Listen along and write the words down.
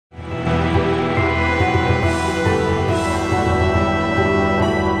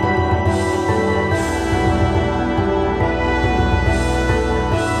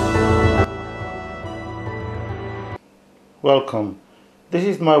Welcome. This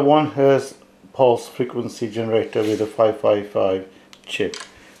is my 1 Hz pulse frequency generator with a 555 chip,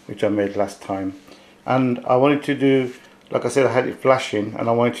 which I made last time. And I wanted to do, like I said, I had it flashing, and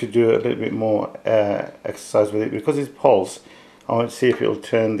I wanted to do a little bit more exercise with it because it's pulse. I want to see if it will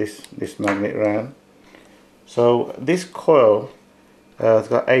turn this magnet around. So this coil it's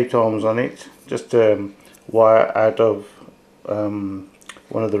got 8 ohms on it, just wire out of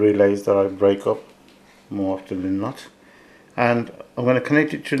one of the relays that I break up more often than not. And I'm going to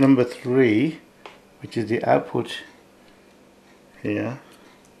connect it to number 3, which is the output here.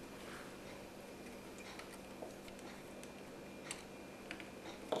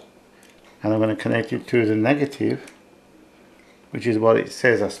 And I'm going to connect it to the negative, which is what it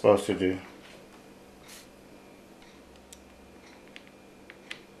says I'm supposed to do.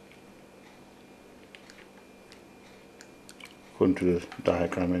 According to the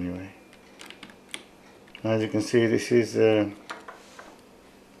diagram anyway. As you can see, this is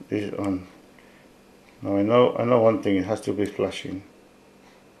on. Now I know one thing, it has to be flashing.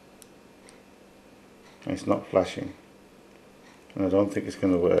 It's not flashing, and I don't think it's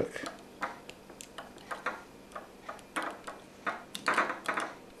going to work.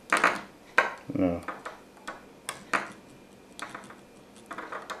 No.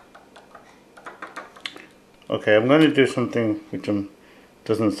 Okay, I'm going to do something which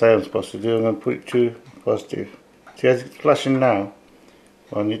doesn't say I'm supposed to do. I'm going to put it to positive. See, as it's flashing now,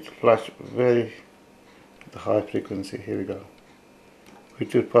 I need to flash very the high frequency. Here we go. Put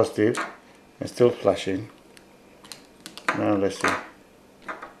it to positive, and still flashing. Now let's see.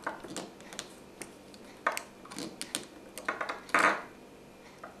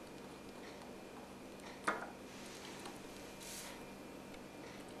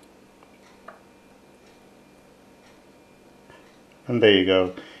 And there you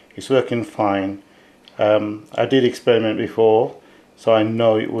go, it's working fine. I did experiment before, so I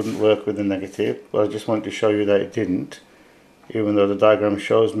know it wouldn't work with the negative, but I just wanted to show you that it didn't, even though the diagram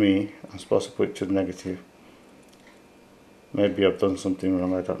shows me I'm supposed to put it to the negative. Maybe I've done something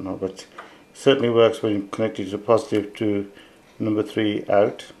wrong, I don't know, but it certainly works when you connect it to positive to number 3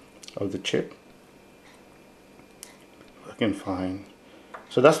 out of the chip. Working fine.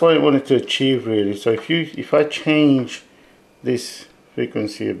 So that's what I wanted to achieve really. So if I change this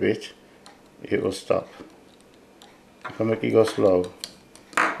frequency a bit, it will stop. If I make it go slow,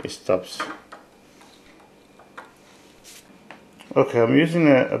 it stops. Okay, I'm using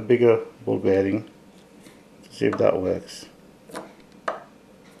a bigger ball bearing to see if that works.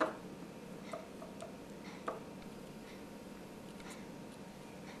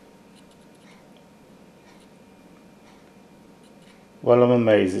 Well, I'm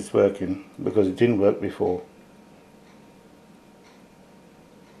amazed it's working because it didn't work before.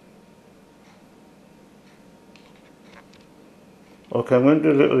 Okay, I'm going to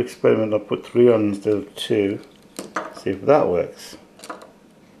do a little experiment. I'll put 3 on instead of 2, see if that works.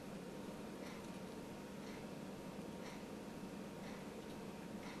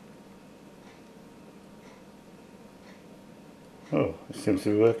 Oh, it seems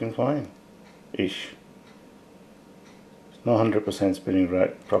to be working fine, ish. It's not 100% spinning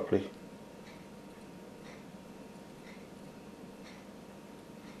right properly.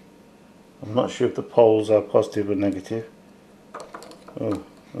 I'm not sure if the poles are positive or negative. Oh,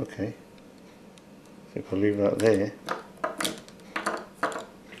 okay. So if I leave that there.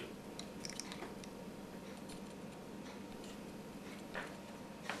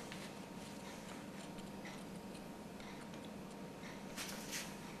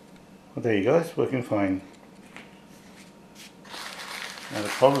 Well, there you go, it's working fine. Now the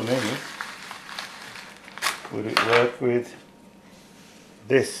problem is, would it work with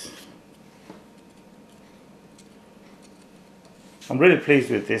this? I'm really pleased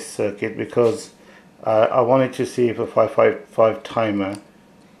with this circuit because I wanted to see if a 555 timer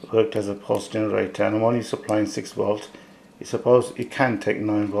worked as a pulse generator, and I'm only supplying 6 volts. It can take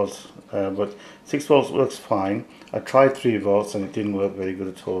 9 volts, but 6 volts works fine. I tried 3 volts and it didn't work very good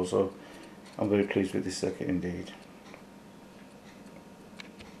at all, so I'm very pleased with this circuit indeed.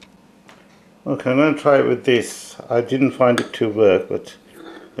 Okay, I'm going to try it with this. I didn't find it to work, but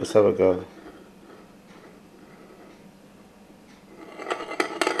let's have a go.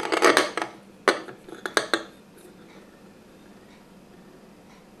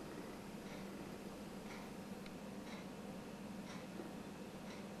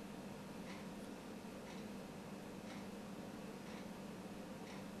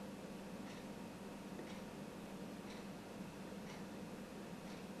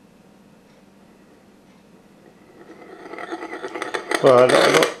 Well,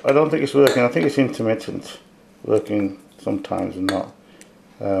 I don't think it's working. I think it's intermittent, working sometimes and not.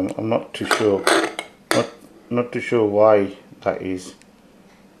 I'm not too sure. Not too sure why that is,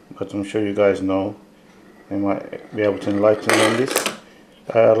 but I'm sure you guys know. You might be able to enlighten me on this.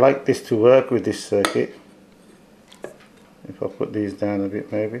 I like this to work with this circuit. If I put these down a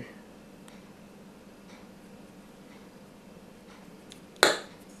bit maybe.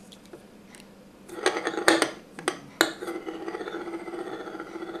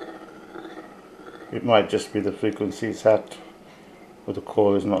 It might just be the frequency it's at, or the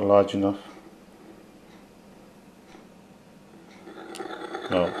coil is not large enough.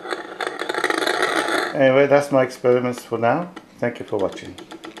 No. Anyway, that's my experiments for now. Thank you for watching.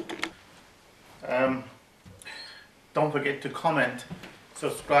 Don't forget to comment,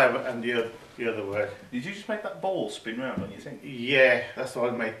 subscribe, and the other word. Did you just make that ball spin round on your thing? Yeah, that's what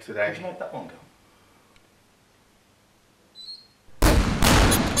I made today. Did you make that one go?